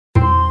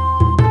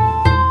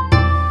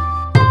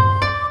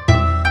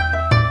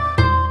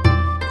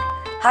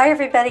Hi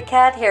everybody,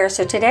 Kat here.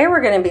 So today we're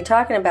going to be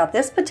talking about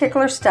this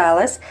particular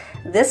stylus.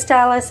 This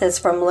stylus is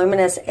from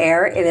Luminess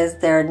Air. It is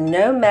their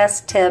no mess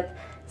tip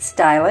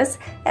stylus,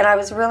 and I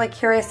was really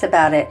curious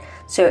about it.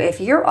 So if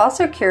you're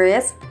also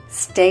curious,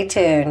 stay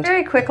tuned.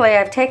 Very quickly,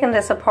 I've taken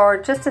this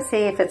apart just to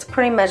see if it's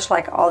pretty much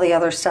like all the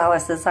other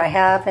styluses I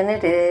have, and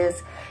it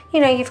is.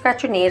 You know, you've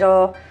got your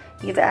needle,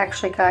 you've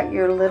actually got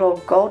your little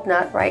gold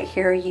nut right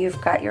here,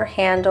 you've got your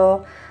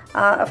handle.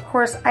 Of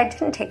course, I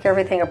didn't take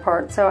everything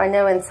apart, so I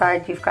know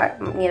inside you've got,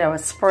 you know, a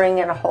spring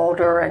and a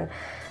holder, and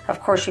of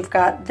course you've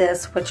got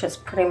this, which is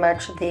pretty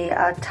much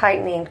the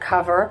tightening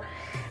cover.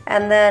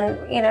 And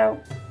then, you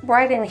know,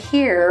 right in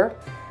here,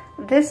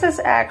 this is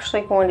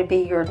actually going to be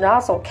your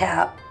nozzle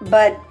cap,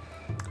 but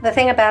the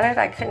thing about it,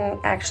 I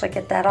couldn't actually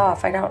get that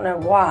off. I don't know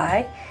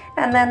why.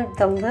 And then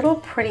the little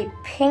pretty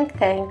pink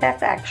thing,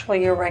 that's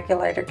actually your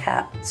regulator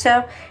cap.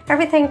 So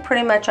everything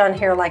pretty much on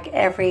here like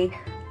every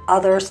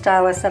other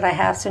stylus that I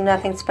have, so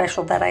nothing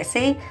special that I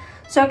see.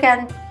 So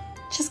again,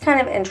 just kind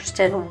of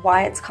interested in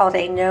why it's called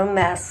a no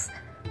mess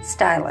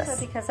stylus.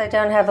 So because I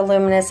don't have a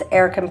Luminess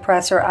air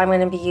compressor, I'm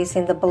going to be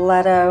using the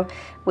Bellashoot.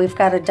 We've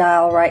got a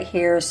dial right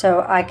here,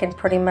 so I can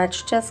pretty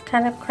much just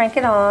kind of crank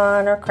it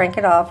on or crank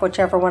it off,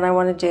 whichever one I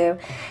want to do,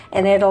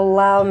 and it'll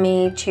allow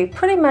me to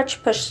pretty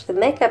much push the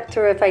makeup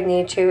through if I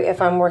need to,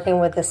 if I'm working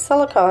with the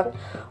silicone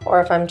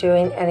or if I'm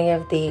doing any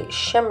of the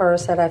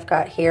shimmers that I've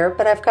got here.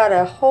 But I've got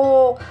a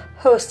whole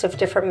host of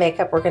different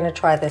makeup we're going to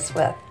try this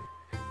with.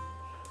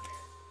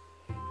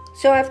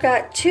 So I've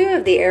got two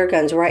of the air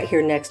guns right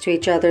here next to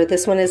each other.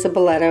 This one is a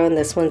Bellashoot and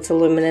this one's a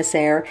Luminess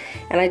Air.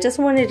 And I just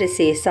wanted to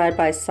see side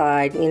by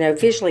side, you know,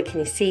 visually, can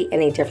you see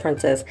any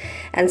differences?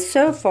 And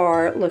so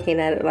far,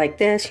 looking at it like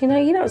this, you know,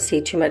 you don't see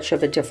too much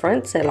of a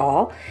difference at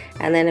all.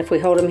 And then if we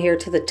hold them here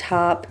to the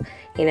top,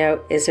 you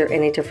know, is there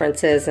any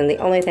differences? And the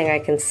only thing I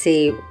can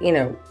see, you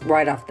know,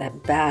 right off the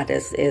bat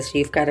is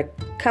you've got a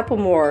couple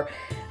more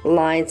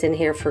lines in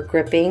here for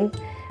gripping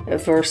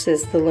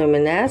versus the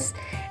Luminess.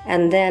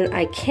 And then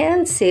I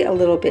can see a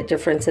little bit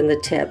difference in the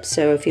tips.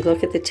 So if you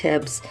look at the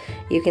tips,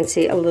 you can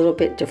see a little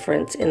bit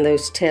difference in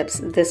those tips.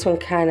 This one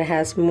kind of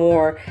has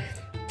more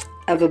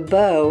of a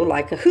bow,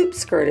 like a hoop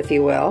skirt, if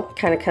you will.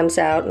 Kind of comes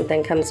out and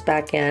then comes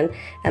back in.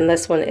 And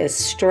this one is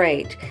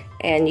straight.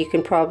 And you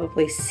can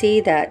probably see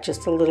that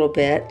just a little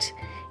bit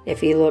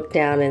if you look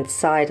down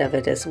inside of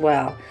it as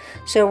well.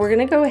 So we're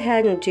going to go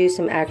ahead and do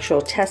some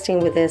actual testing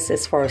with this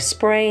as far as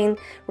spraying.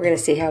 We're going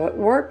to see how it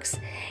works,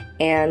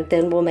 and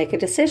then we'll make a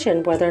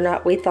decision whether or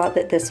not we thought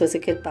that this was a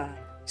good buy.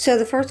 So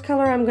the first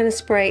color I'm going to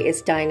spray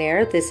is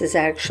Dinair. This is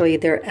actually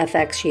their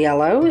FX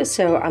Yellow.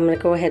 So I'm going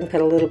to go ahead and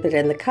put a little bit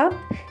in the cup,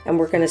 and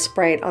we're going to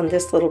spray it on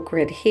this little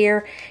grid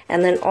here.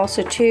 And then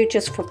also too,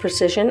 just for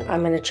precision,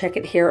 I'm going to check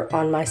it here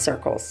on my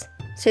circles.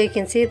 So you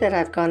can see that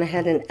I've gone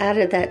ahead and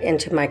added that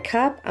into my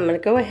cup. I'm going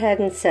to go ahead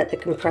and set the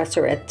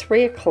compressor at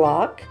 3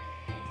 o'clock.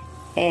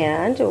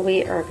 And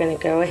we are going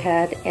to go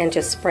ahead and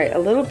just spray a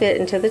little bit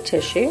into the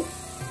tissue.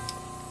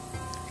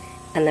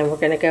 And then we're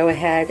going to go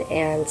ahead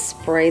and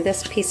spray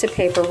this piece of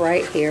paper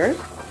right here.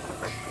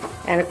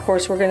 And of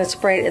course we're going to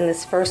spray it in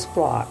this first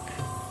block.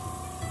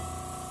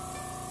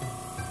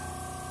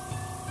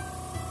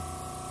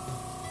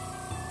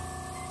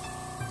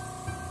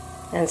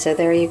 And so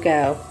there you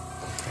go.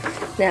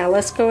 Now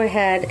let's go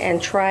ahead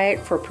and try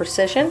it for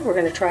precision. We're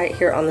going to try it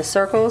here on the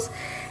circles,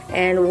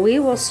 and we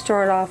will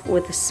start off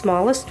with the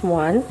smallest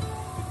one.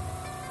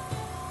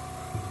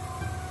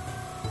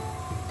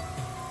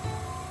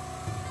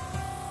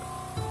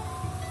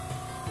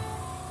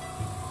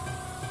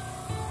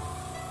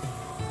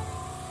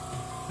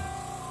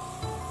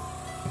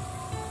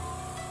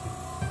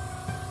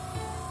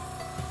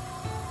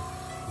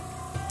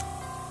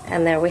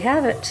 And there we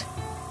have it.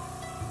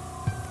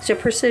 So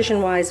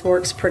precision wise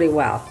works pretty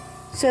well.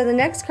 So the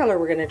next color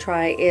we're going to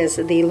try is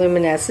the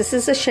Luminess. This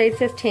is a shade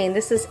 15.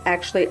 This is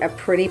actually a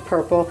pretty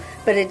purple,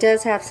 but it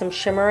does have some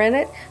shimmer in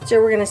it. So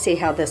we're going to see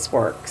how this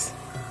works.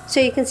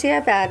 So you can see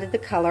I've added the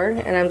color,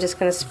 and I'm just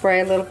going to spray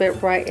a little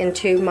bit right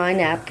into my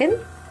napkin,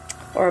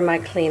 or my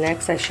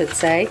Kleenex I should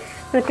say.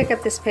 I'm going to pick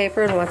up this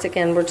paper, and once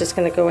again we're just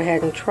going to go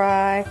ahead and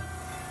try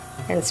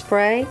and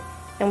spray.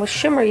 And with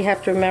shimmer you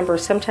have to remember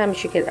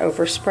sometimes you get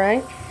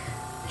overspray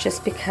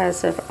just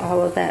because of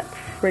all of that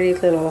pretty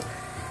little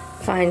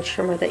fine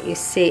shimmer that you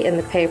see in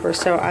the paper.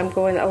 So I'm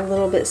going a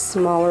little bit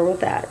smaller with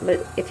that,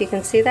 but if you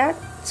can see that,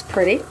 it's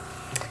pretty.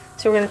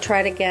 So we're going to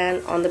try it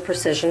again on the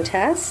precision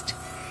test.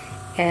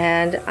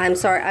 And I'm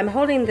sorry, I'm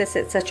holding this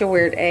at such a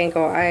weird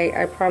angle.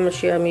 I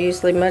promise you I'm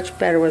usually much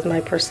better with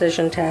my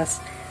precision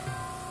test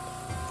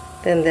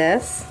than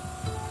this.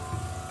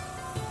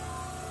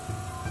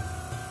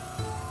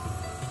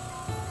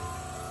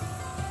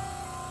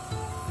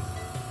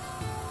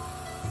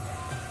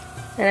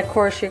 And of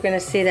course you're going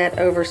to see that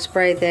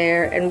overspray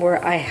there, and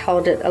where I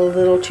held it a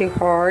little too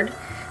hard,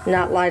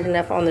 not light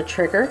enough on the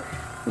trigger.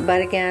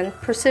 But again,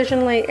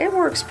 precisionally it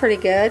works pretty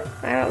good.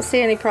 I don't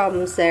see any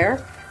problems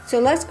there. So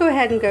let's go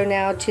ahead and go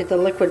now to the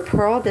liquid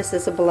pearl. This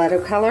is a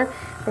Bellashoot color.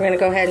 We're going to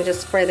go ahead and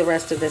just spray the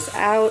rest of this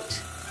out.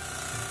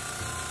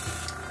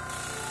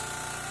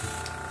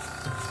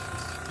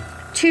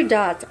 2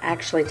 dots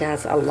actually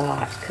does a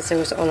lot because there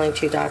was only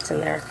 2 dots in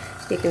there.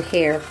 You can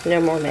hear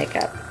no more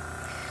makeup.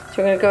 So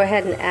we're going to go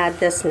ahead and add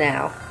this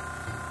now.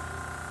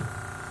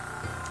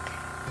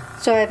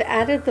 So I've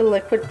added the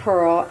liquid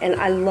pearl,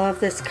 and I love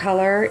this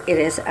color. It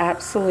is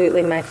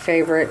absolutely my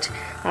favorite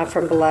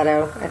from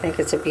Bellashoot. I think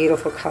it's a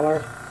beautiful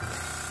color.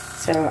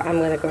 So I'm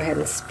going to go ahead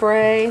and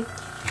spray.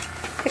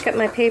 Pick up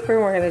my paper,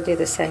 and we're going to do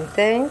the same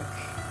thing.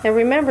 And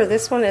remember,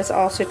 this one is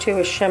also too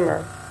a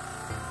shimmer.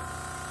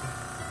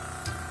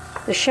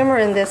 The shimmer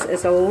in this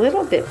is a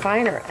little bit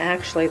finer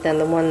actually than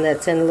the one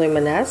that's in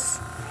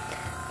Luminess,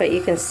 but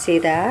you can see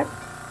that,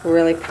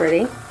 really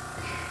pretty.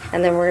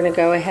 And then we're going to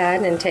go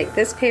ahead and take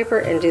this paper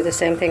and do the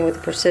same thing with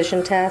the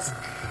precision test.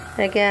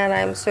 And again,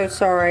 I'm so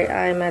sorry,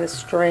 I'm at a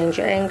strange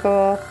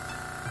angle.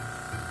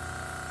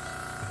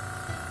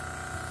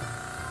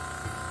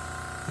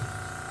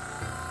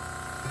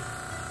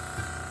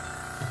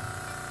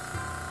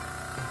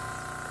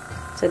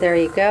 So there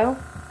you go.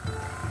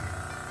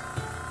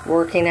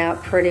 Working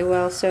out pretty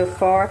well so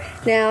far.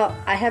 Now,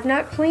 I have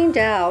not cleaned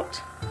out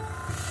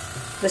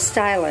the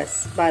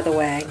Stylus, by the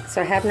way.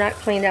 So I have not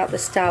cleaned out the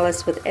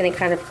Stylus with any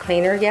kind of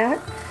cleaner yet.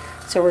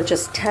 So we're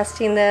just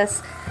testing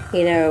this,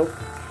 you know,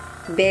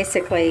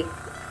 basically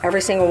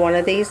every single one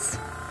of these,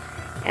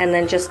 and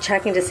then just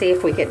checking to see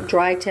if we get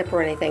dry tip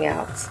or anything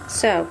else.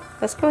 So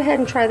let's go ahead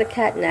and try the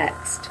cat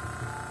next.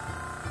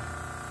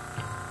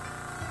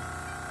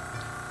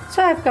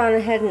 So I've gone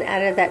ahead and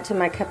added that to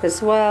my cup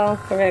as well.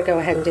 We're going to go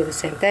ahead and do the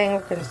same thing. We're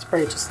going to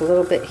spray just a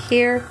little bit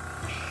here.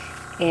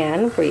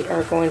 And we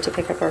are going to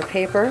pick up our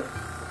paper.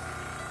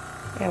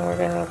 And we're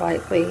going to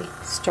lightly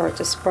start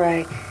to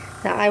spray.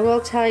 Now I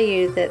will tell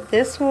you that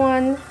this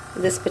one,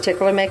 this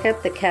particular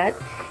makeup, the cat,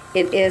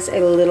 it is a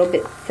little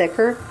bit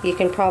thicker. You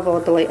can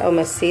probably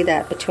almost see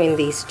that between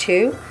these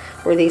two,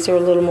 where these are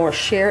a little more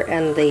sheer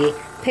and the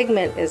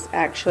pigment is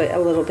actually a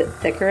little bit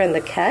thicker in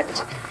the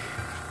cat.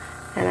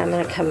 And I'm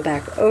going to come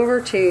back over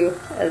to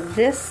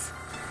this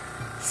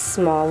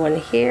small one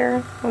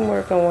here, and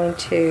we're going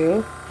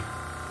to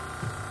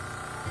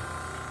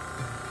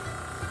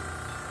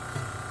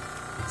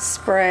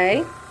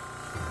spray.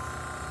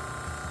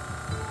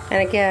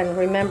 And again,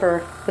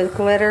 remember, with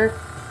glitter,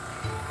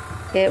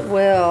 it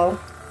will,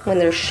 when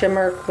there's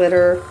shimmer,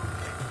 glitter,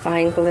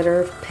 fine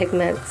glitter,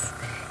 pigments,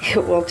 it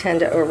will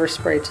tend to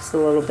overspray just a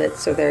little bit.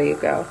 So there you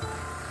go.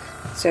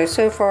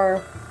 So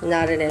far,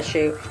 not an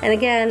issue. And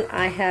again,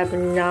 I have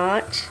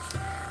not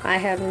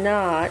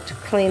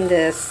cleaned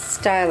this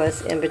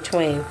Stylus in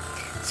between.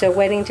 So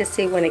waiting to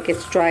see when it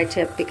gets dry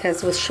tip,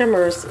 because with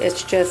shimmers,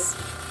 it's just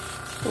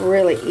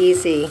really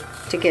easy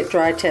to get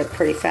dry tip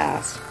pretty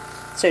fast.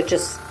 So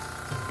just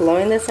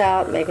blowing this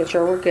out, making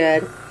sure we're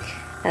good.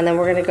 And then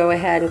we're going to go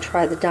ahead and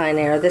try the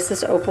Dinair. This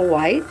is Opal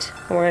White,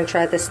 and we're going to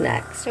try this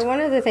next. So one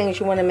of the things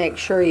you want to make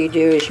sure you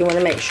do is you want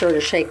to make sure to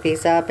shake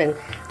these up, and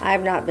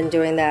I've not been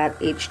doing that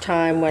each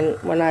time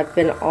when I've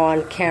been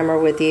on camera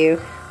with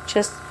you,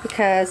 just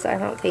because I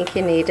don't think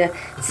you need to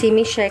see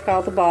me shake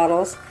all the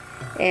bottles,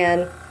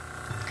 and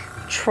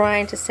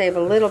trying to save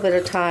a little bit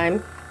of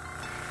time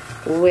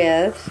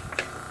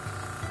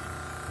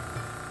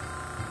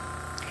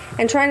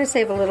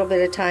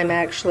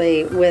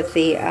actually with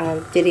the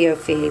video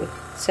feed.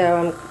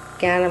 So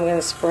again, I'm going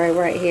to spray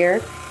right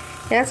here.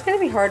 Yeah, it's going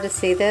to be hard to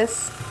see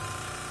this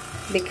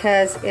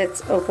because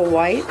it's Opal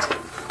White.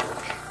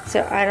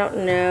 So I don't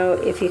know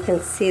if you can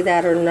see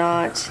that or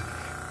not.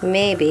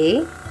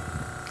 Maybe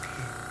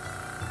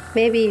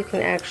you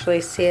can actually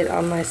see it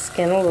on my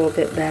skin a little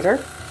bit better.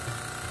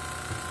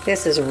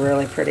 This is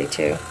really pretty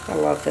too. I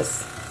love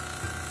this.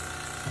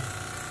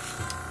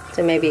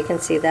 So maybe you can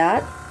see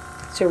that.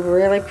 It's a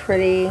really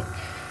pretty,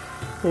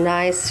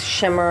 nice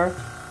shimmer,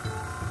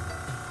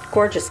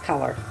 gorgeous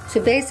color.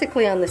 So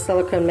basically on the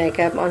silicone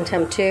makeup on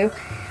Temp 2,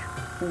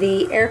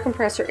 the air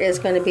compressor is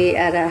going to be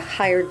at a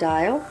higher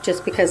dial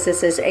just because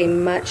this is a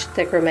much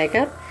thicker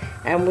makeup,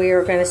 and we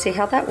are going to see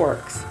how that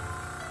works.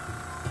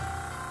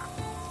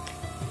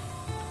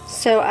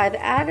 So I've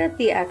added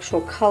the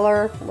actual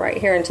color right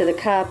here into the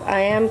cup.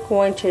 I am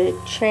going to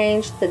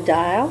change the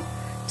dial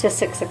to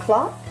 6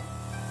 o'clock,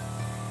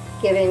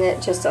 giving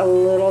it just a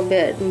little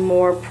bit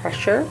more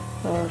pressure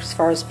as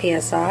far as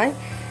PSI.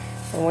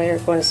 And we are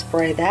going to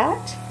spray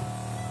that.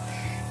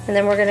 And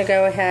then we're going to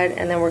go ahead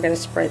and then we're going to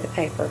spray the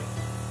paper.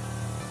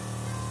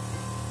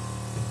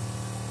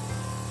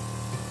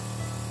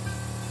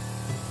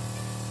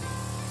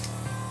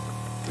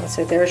 And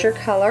so there's your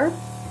color.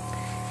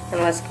 And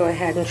let's go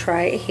ahead and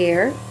try it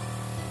here.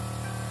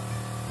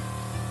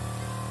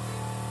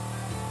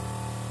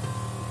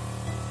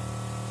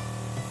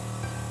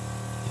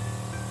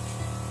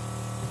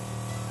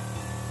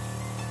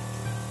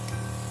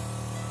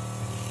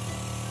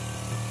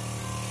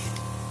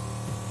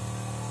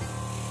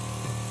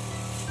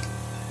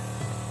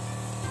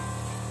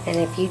 And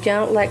if you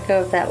don't let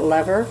go of that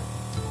lever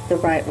the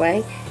right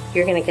way,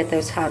 you're going to get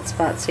those hot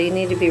spots. So you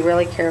need to be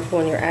really careful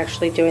when you're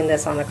actually doing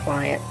this on a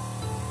client.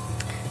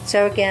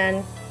 So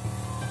again,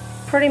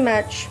 pretty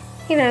much,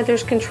 you know,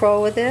 there's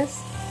control with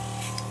this.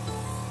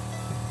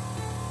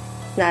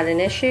 not an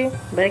issue.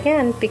 But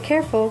again, be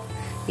careful.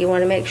 You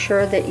want to make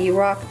sure that you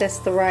rock this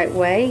the right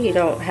way. You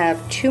don't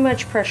have too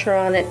much pressure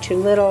on it, too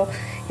little.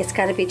 It's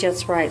got to be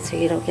just right so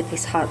you don't get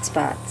these hot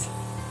spots.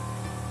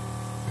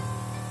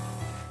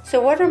 So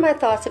what are my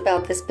thoughts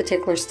about this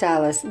particular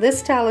stylus? This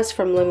stylus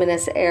from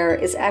Luminess Air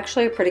is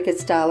actually a pretty good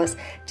stylus.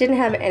 Didn't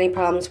have any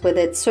problems with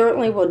it.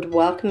 Certainly would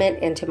welcome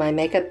it into my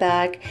makeup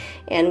bag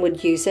and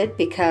would use it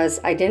because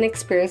I didn't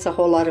experience a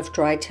whole lot of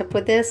dry tip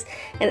with this.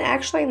 And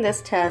actually in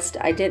this test,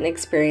 I didn't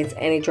experience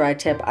any dry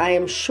tip. I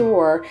am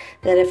sure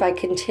that if I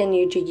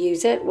continue to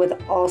use it with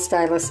all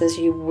styluses,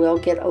 you will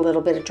get a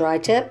little bit of dry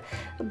tip.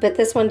 But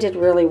this one did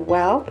really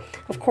well.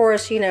 Of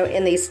course, you know,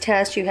 in these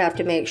tests, you have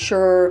to make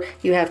sure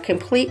you have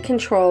complete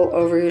control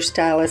over your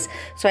stylus.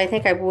 So I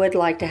think I would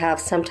like to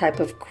have some type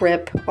of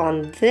grip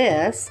on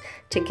this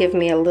to give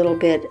me a little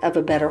bit of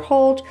a better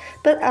hold.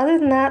 But other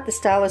than that, the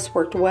stylus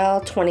worked well.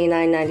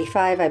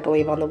 $29.95, I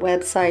believe, on the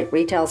website.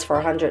 Retails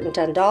for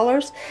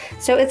 $110.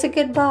 So it's a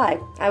good buy.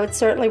 I would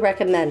certainly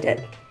recommend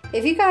it.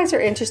 If you guys are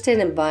interested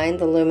in buying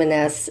the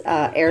Luminess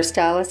Air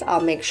Stylus,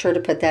 I'll make sure to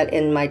put that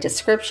in my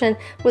description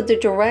with the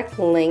direct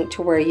link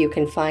to where you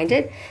can find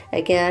it.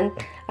 Again,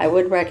 I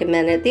would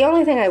recommend it. The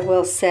only thing I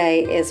will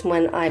say is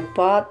when I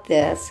bought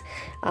this,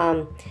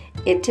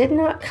 it did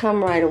not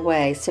come right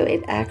away, so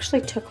it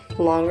actually took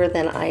longer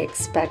than I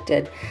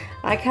expected.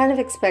 I kind of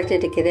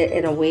expected to get it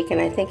in a week,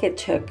 and I think it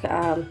took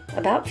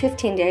about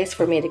 15 days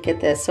for me to get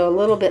this, so a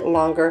little bit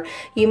longer.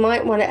 You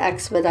might want to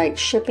expedite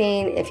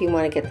shipping if you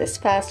want to get this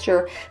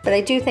faster, but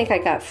I do think I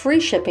got free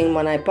shipping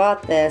when I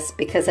bought this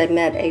because I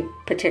met a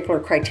particular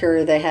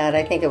criteria they had.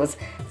 I think it was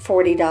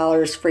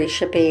 $40 free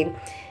shipping,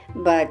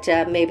 but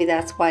maybe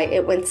that's why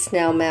it went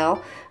snail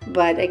mail.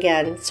 But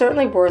again,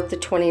 certainly worth the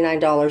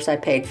 $29 I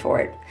paid for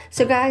it.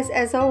 So guys,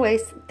 as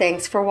always,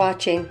 thanks for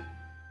watching.